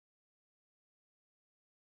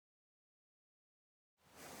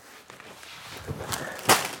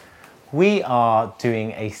We are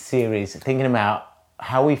doing a series thinking about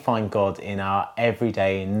how we find God in our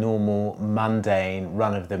everyday, normal, mundane,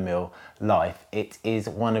 run-of-the-mill life. It is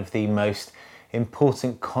one of the most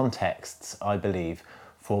important contexts, I believe,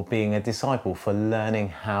 for being a disciple, for learning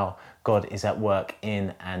how God is at work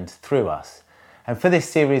in and through us. And for this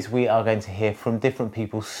series, we are going to hear from different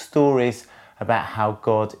people's stories about how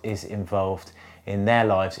God is involved in their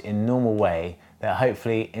lives in normal way that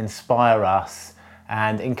hopefully inspire us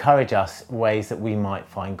and encourage us ways that we might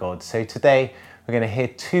find God. So today we're going to hear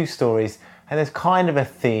two stories, and there's kind of a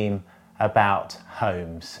theme about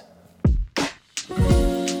homes.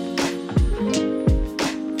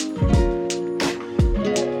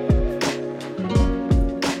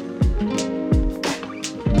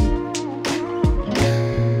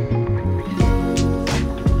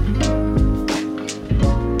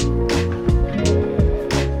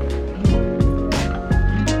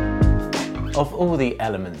 Of all the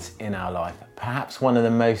elements in our life, perhaps one of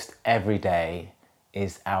the most everyday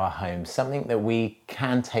is our home, something that we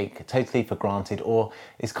can take totally for granted or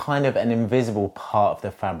is kind of an invisible part of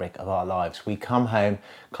the fabric of our lives. We come home,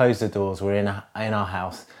 close the doors, we're in our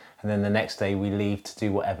house, and then the next day we leave to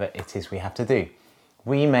do whatever it is we have to do.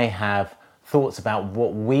 We may have thoughts about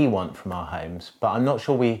what we want from our homes, but I'm not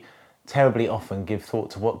sure we terribly often give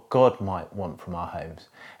thought to what God might want from our homes.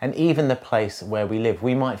 And even the place where we live,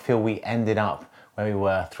 we might feel we ended up where we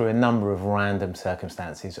were through a number of random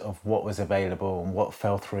circumstances of what was available and what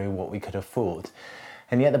fell through, what we could afford.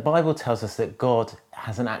 And yet the Bible tells us that God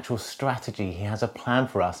has an actual strategy. He has a plan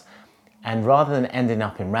for us. And rather than ending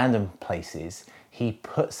up in random places, he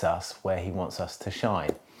puts us where he wants us to shine.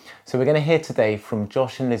 So we're going to hear today from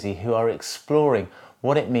Josh and Lizzie, who are exploring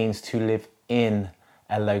what it means to live in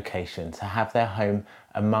a location, to have their home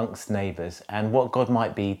amongst neighbours, and what God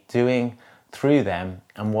might be doing through them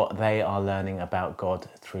and what they are learning about God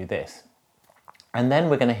through this. And then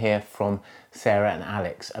we're going to hear from Sarah and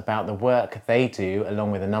Alex about the work they do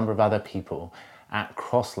along with a number of other people at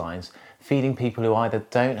Crosslines, feeding people who either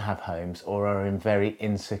don't have homes or are in very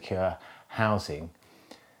insecure housing.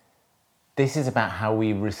 This is about how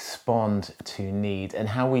we respond to need and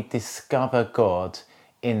how we discover God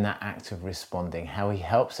in that act of responding, how he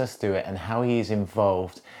helps us do it and how he is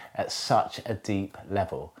involved at such a deep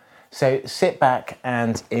level. So sit back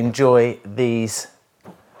and enjoy these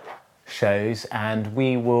shows, and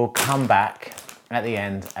we will come back at the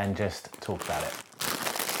end and just talk about it.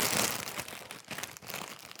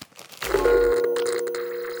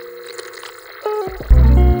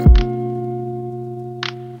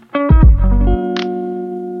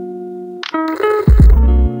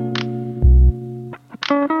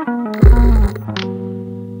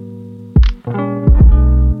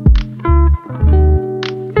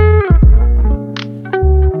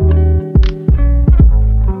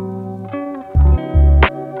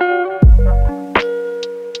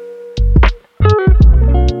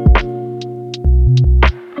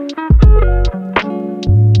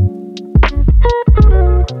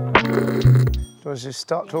 Let's just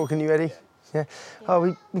start talking. You ready? Yeah. Oh,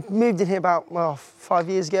 we moved in here about 5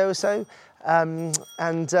 years ago or so, I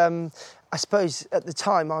suppose at the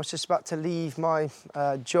time I was just about to leave my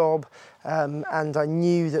job, and I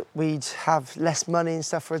knew that we'd have less money and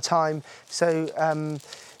stuff for a time, so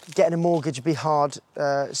getting a mortgage would be hard.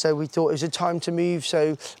 So we thought it was a time to move.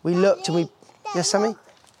 So we looked and we. Yes, Sammy?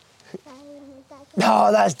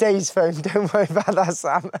 Oh, that's Dave's phone. Don't worry about that,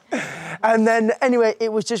 Sam. And then, anyway,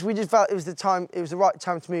 we just felt it was the right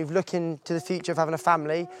time to move, looking to the future of having a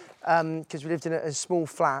family, because we lived in a small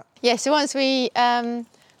flat. Yeah, so once we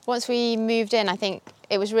moved in, I think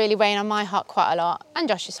it was really weighing on my heart quite a lot, and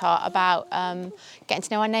Josh's heart, about getting to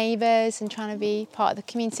know our neighbours and trying to be part of the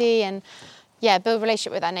community and, yeah, build a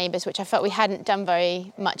relationship with our neighbours, which I felt we hadn't done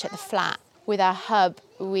very much at the flat. With our hub,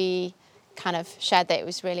 we kind of shared that it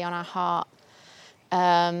was really on our heart.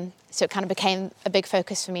 So it kind of became a big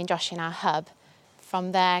focus for me and Josh in our hub.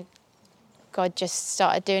 From there, God just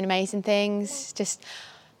started doing amazing things. Just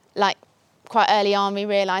like quite early on, we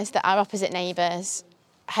realised that our opposite neighbours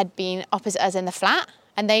had been opposite us in the flat,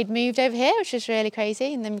 and they'd moved over here, which was really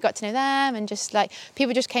crazy. And then we got to know them, and just like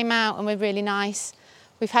people just came out and were really nice.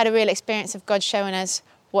 We've had a real experience of God showing us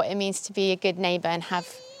what it means to be a good neighbour and have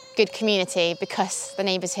good community, because the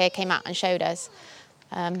neighbours here came out and showed us,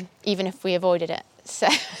 even if we avoided it. So,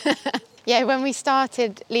 yeah, when we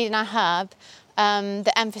started leading our hub,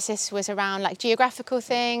 the emphasis was around like geographical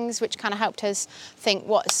things, which kind of helped us think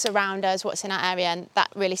what's around us, what's in our area, and that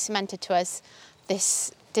really cemented to us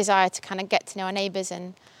this desire to kind of get to know our neighbours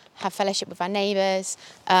and have fellowship with our neighbours.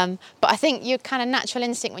 But I think your kind of natural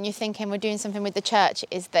instinct when you're thinking we're doing something with the church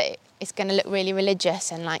is that it's going to look really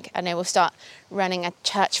religious, and like, I know we'll start running a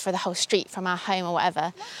church for the whole street from our home or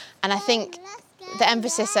whatever. And I think the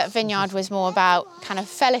emphasis at Vineyard was more about kind of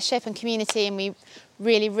fellowship and community, and we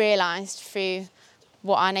really realised through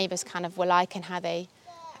what our neighbours kind of were like and how they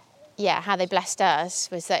blessed us,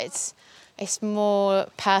 was that it's more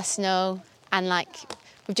personal, and like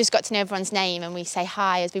we've just got to know everyone's name and we say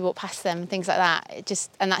hi as we walk past them and things like that.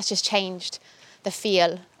 And that's just changed the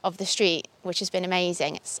feel of the street, which has been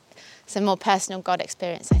amazing. It's a more personal God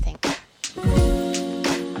experience, I think.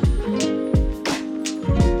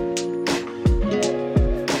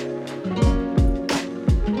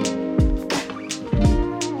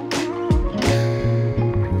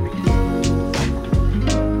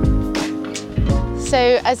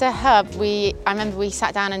 So as a hub, I remember we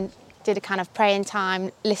sat down and did a kind of praying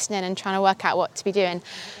time, listening and trying to work out what to be doing.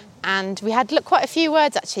 And we had quite a few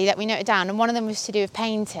words actually that we noted down, and one of them was to do with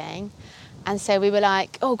painting. And so we were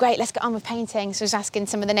like, oh great, let's get on with painting. So I was asking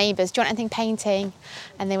some of the neighbours, do you want anything painting?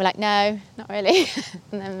 And they were like, no, not really.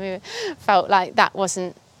 And then we felt like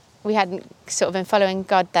we hadn't sort of been following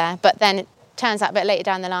God there. But then it turns out a bit later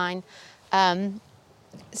down the line,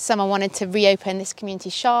 someone wanted to reopen this community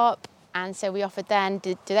shop. And so we offered then,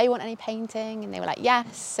 do they want any painting? And they were like,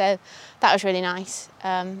 yes. So that was really nice.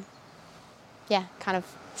 Kind of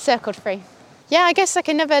circled free. Yeah, I guess like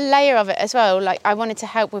another layer of it as well. Like I wanted to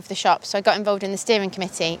help with the shop, so I got involved in the steering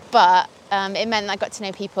committee. But it meant I got to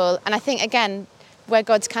know people. And I think, again, where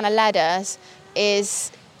God's kind of led us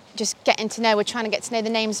is just getting to know. We're trying to get to know the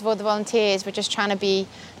names of all the volunteers. We're just trying to be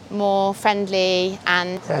more friendly.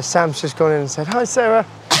 And yeah, Sam's just gone in and said, hi, Sarah.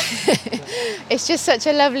 It's just such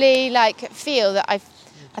a lovely feel that I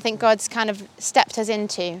think God's kind of stepped us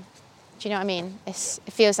into. Do you know what I mean? It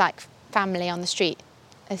feels like family on the street.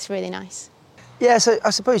 It's really nice. Yeah, so I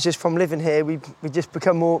suppose just from living here, we just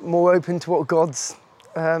become more open to what God's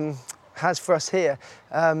has for us here.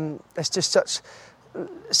 There's just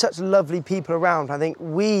such lovely people around. I think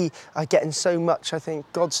we are getting so much. I think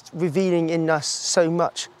God's revealing in us so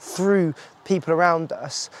much through people around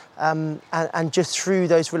us, and just through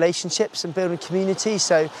those relationships and building community.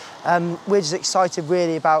 So we're just excited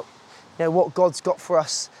really about what God's got for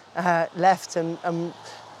us left, and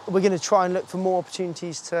we're going to try and look for more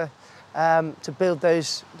opportunities to build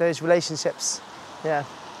those relationships. Yeah.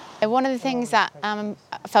 One of the things that I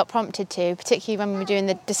felt prompted to, particularly when we were doing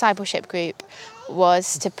the discipleship group,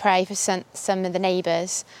 was to pray for some of the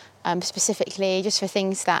neighbours, specifically just for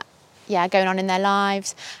things that going on in their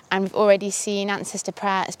lives. And we've already seen answers to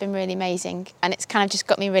prayer. It's been really amazing, and it's kind of just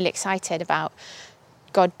got me really excited about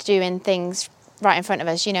God doing things right in front of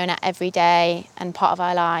us, in our everyday and part of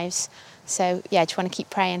our lives. So just want to keep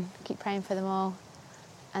praying for them all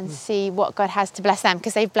and see what God has to bless them,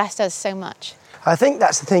 because they've blessed us so much. I think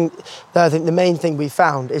that's the thing. I think the main thing we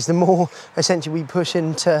found is the more essentially we push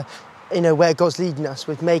into where God's leading us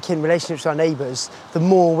with making relationships with our neighbours, the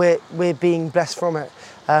more we're being blessed from it.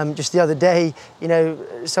 Just the other day,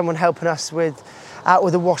 someone helping us out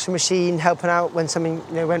with a washing machine, helping out when something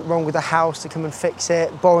went wrong with the house to come and fix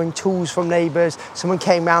it, borrowing tools from neighbours. Someone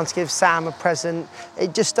came round to give Sam a present.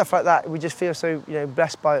 Just stuff like that. We just feel so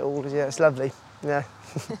blessed by it all. Yeah, it's lovely. Yeah.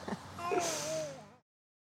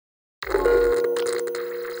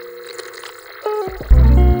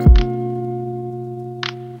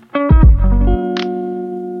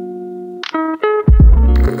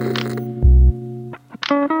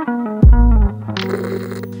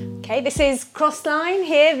 This is Crossline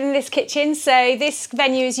here in this kitchen. So this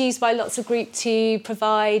venue is used by lots of group to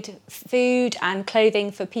provide food and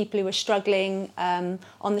clothing for people who are struggling on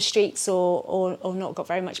the streets or not got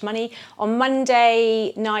very much money. On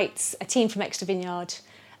Monday nights, a team from Extra Vineyard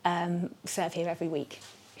serve here every week.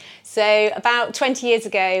 So about 20 years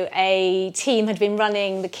ago, a team had been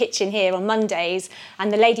running the kitchen here on Mondays,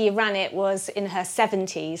 and the lady who ran it was in her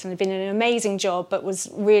 70s and had been doing an amazing job, but was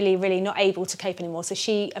really, really not able to cope anymore. So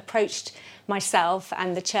she approached myself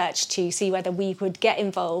and the church to see whether we would get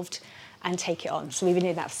involved and take it on. So we've been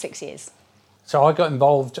doing that for 6 years. So I got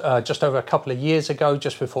involved just over a couple of years ago,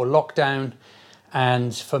 just before lockdown.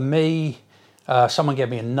 And for me, someone gave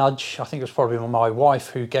me a nudge. I think it was probably my wife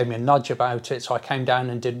who gave me a nudge about it. So I came down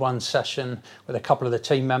and did one session with a couple of the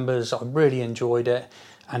team members. I really enjoyed it.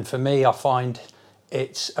 And for me, I find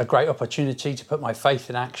it's a great opportunity to put my faith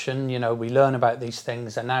in action. We learn about these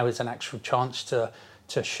things, and now is an actual chance to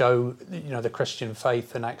show, the Christian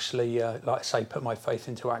faith and actually, like I say, put my faith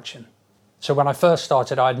into action. So when I first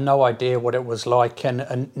started, I had no idea what it was like. And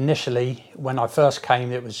initially, when I first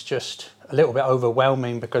came, it was just a little bit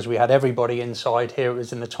overwhelming because we had everybody inside here. It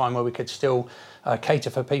was in the time where we could still cater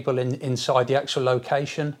for people inside the actual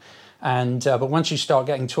location. And but once you start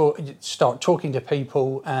talking to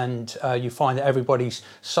people, and you find that everybody's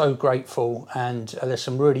so grateful, and there's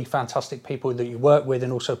some really fantastic people that you work with,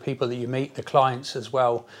 and also people that you meet, the clients as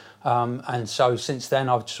well. And so since then,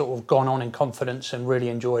 I've sort of gone on in confidence and really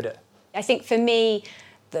enjoyed it. I think for me,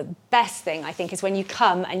 the best thing, I think, is when you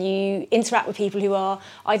come and you interact with people who are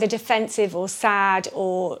either defensive or sad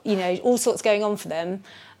or, you know, all sorts going on for them.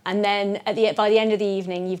 And then by the end of the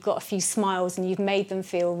evening, you've got a few smiles and you've made them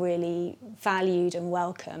feel really valued and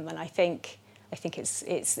welcome. And I think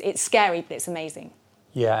it's scary, but it's amazing.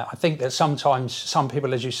 Yeah, I think that sometimes some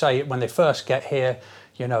people, as you say, when they first get here,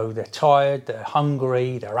 you know, they're tired, they're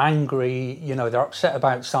hungry, they're angry, you know, they're upset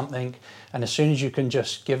about something. And as soon as you can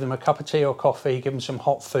just give them a cup of tea or coffee, give them some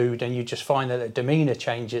hot food, and you just find that their demeanour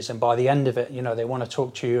changes. And by the end of it, you know, they want to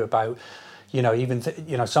talk to you about, you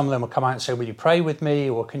know, some of them will come out and say, will you pray with me?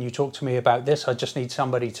 Or can you talk to me about this? I just need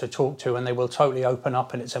somebody to talk to. And they will totally open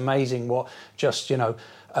up. And it's amazing what just, you know,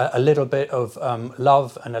 a little bit of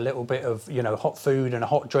love and a little bit of, you know, hot food and a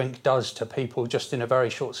hot drink does to people just in a very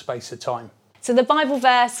short space of time. So the Bible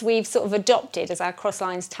verse we've sort of adopted as our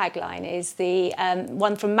Crosslines tagline is the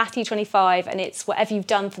one from Matthew 25, and it's whatever you've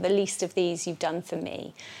done for the least of these, you've done for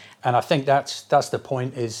me. And I think that's the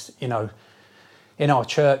point is, you know, in our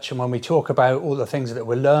church, and when we talk about all the things that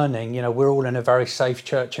we're learning, you know, we're all in a very safe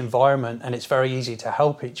church environment, and it's very easy to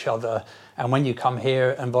help each other. And when you come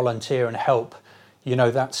here and volunteer and help, you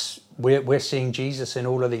know, we're seeing Jesus in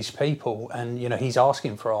all of these people, and you know, he's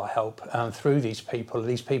asking for our help through these people.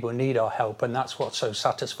 These people need our help, and that's what's so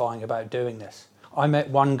satisfying about doing this. I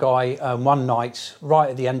met one guy one night,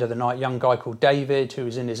 right at the end of the night, a young guy called David, who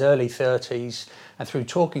was in his early 30s, and through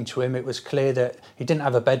talking to him, it was clear that he didn't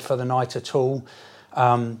have a bed for the night at all.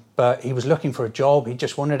 But he was looking for a job. He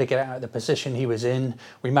just wanted to get out of the position he was in.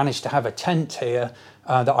 We managed to have a tent here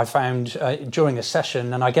that I found during a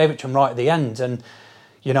session, and I gave it to him right at the end. And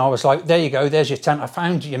you know, I was like, there you go, there's your tent. I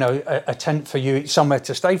found, you know, a tent for you, somewhere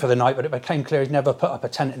to stay for the night, but it became clear he'd never put up a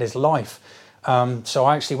tent in his life. So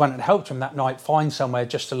I actually went and helped him that night find somewhere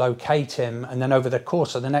just to locate him. And then over the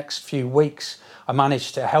course of the next few weeks, I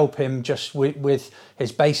managed to help him just with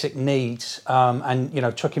his basic needs, and, you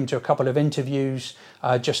know, took him to a couple of interviews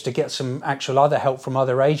just to get some actual other help from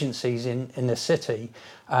other agencies in the city.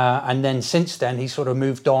 And then since then, he sort of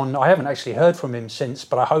moved on. I haven't actually heard from him since,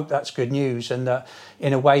 but I hope that's good news, and that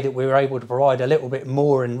in a way that we were able to provide a little bit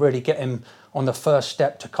more and really get him on the first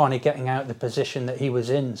step to kind of getting out of the position that he was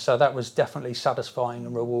in. So that was definitely satisfying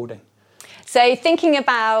and rewarding. So thinking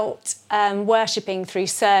about worshipping through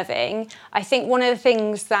serving, I think one of the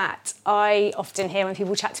things that I often hear when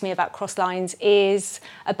people chat to me about Crosslines is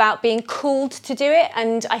about being called to do it.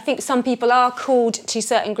 And I think some people are called to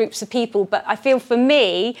certain groups of people, but I feel for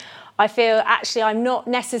me, actually I'm not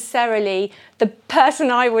necessarily the person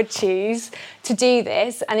I would choose to do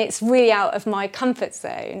this, and it's really out of my comfort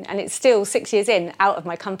zone, and it's still 6 years in, out of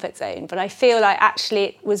my comfort zone. But I feel like actually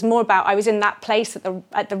it was more about I was in that place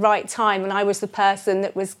at the right time, and I was the person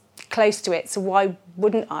that was close to it, so why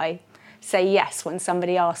wouldn't I say yes when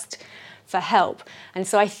somebody asked for help? And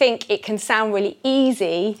so I think it can sound really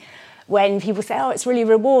easy when people say, oh, it's really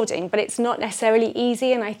rewarding, but it's not necessarily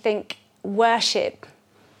easy, and I think worship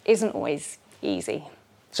isn't always easy.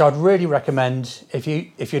 So I'd really recommend, if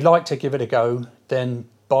you'd like to give it a go, then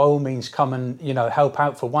by all means come and, you know, help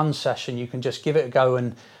out for one session. You can just give it a go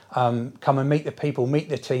and come and meet the people, meet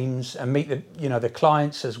the teams, and meet the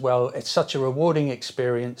clients as well. It's such a rewarding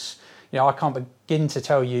experience. You know, I can't begin to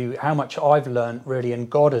tell you how much I've learned really, and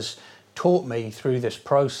God has taught me through this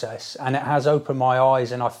process, and it has opened my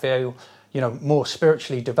eyes, and I feel, you know, more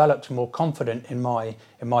spiritually developed, more confident in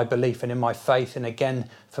my belief and in my faith. And again,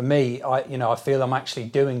 for me, I feel I'm actually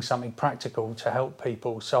doing something practical to help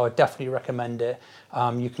people. So I definitely recommend it.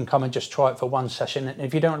 You can come and just try it for one session, and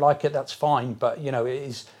if you don't like it, that's fine. But you know,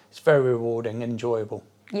 it's very rewarding and enjoyable.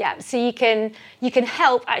 Yeah, so you can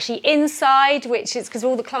help actually inside, which is because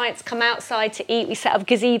all the clients come outside to eat. We set up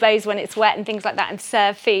gazebos when it's wet and things like that and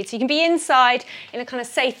serve food. So you can be inside in a kind of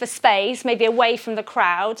safer space, maybe away from the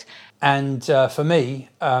crowd. And for me,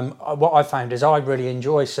 what I found is I really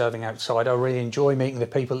enjoy serving outside. I really enjoy meeting the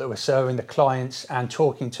people that were serving, the clients, and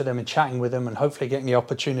talking to them and chatting with them, and hopefully getting the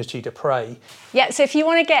opportunity to pray. Yeah, so if you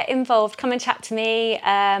want to get involved, come and chat to me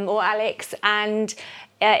or Alex, and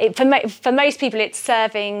for most people, it's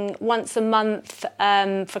serving once a month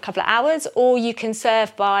for a couple of hours, or you can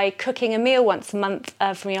serve by cooking a meal once a month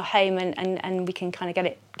from your home, and we can kind of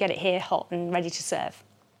get it here hot and ready to serve.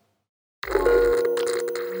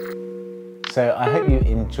 So I hope you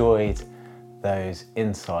enjoyed those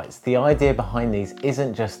insights. The idea behind these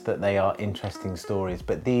isn't just that they are interesting stories,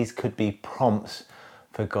 but these could be prompts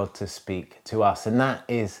for God to speak to us, and that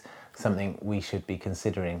is something we should be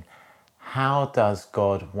considering. How does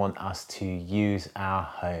God want us to use our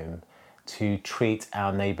home, to treat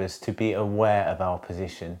our neighbours, to be aware of our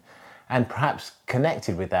position? And perhaps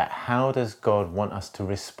connected with that, how does God want us to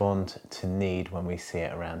respond to need when we see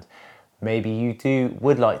it around? Maybe you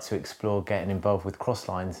would like to explore getting involved with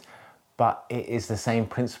Crosslines, but it is the same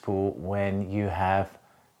principle when you have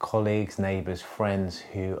colleagues, neighbours, friends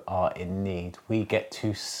who are in need. We get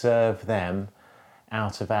to serve them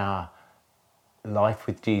out of our life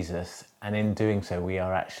with Jesus, and in doing so we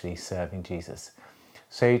are actually serving Jesus.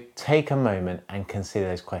 So take a moment and consider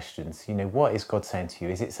those questions. What is God saying to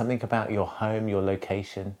you? Is it something about your home, your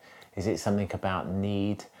location? Is it something about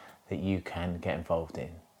need that you can get involved in?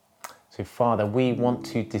 So Father, we want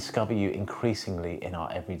to discover you increasingly in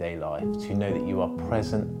our everyday life, to know that you are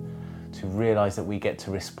present, to realise that we get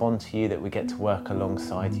to respond to you, that we get to work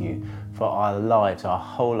alongside you, for our lives, our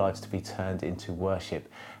whole lives, to be turned into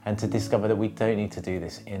worship, and to discover that we don't need to do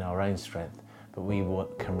this in our own strength, but we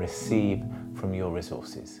can receive from your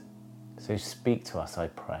resources. So speak to us, I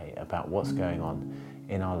pray, about what's going on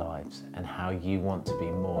in our lives and how you want to be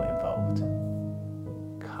more involved.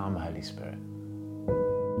 Come, Holy Spirit.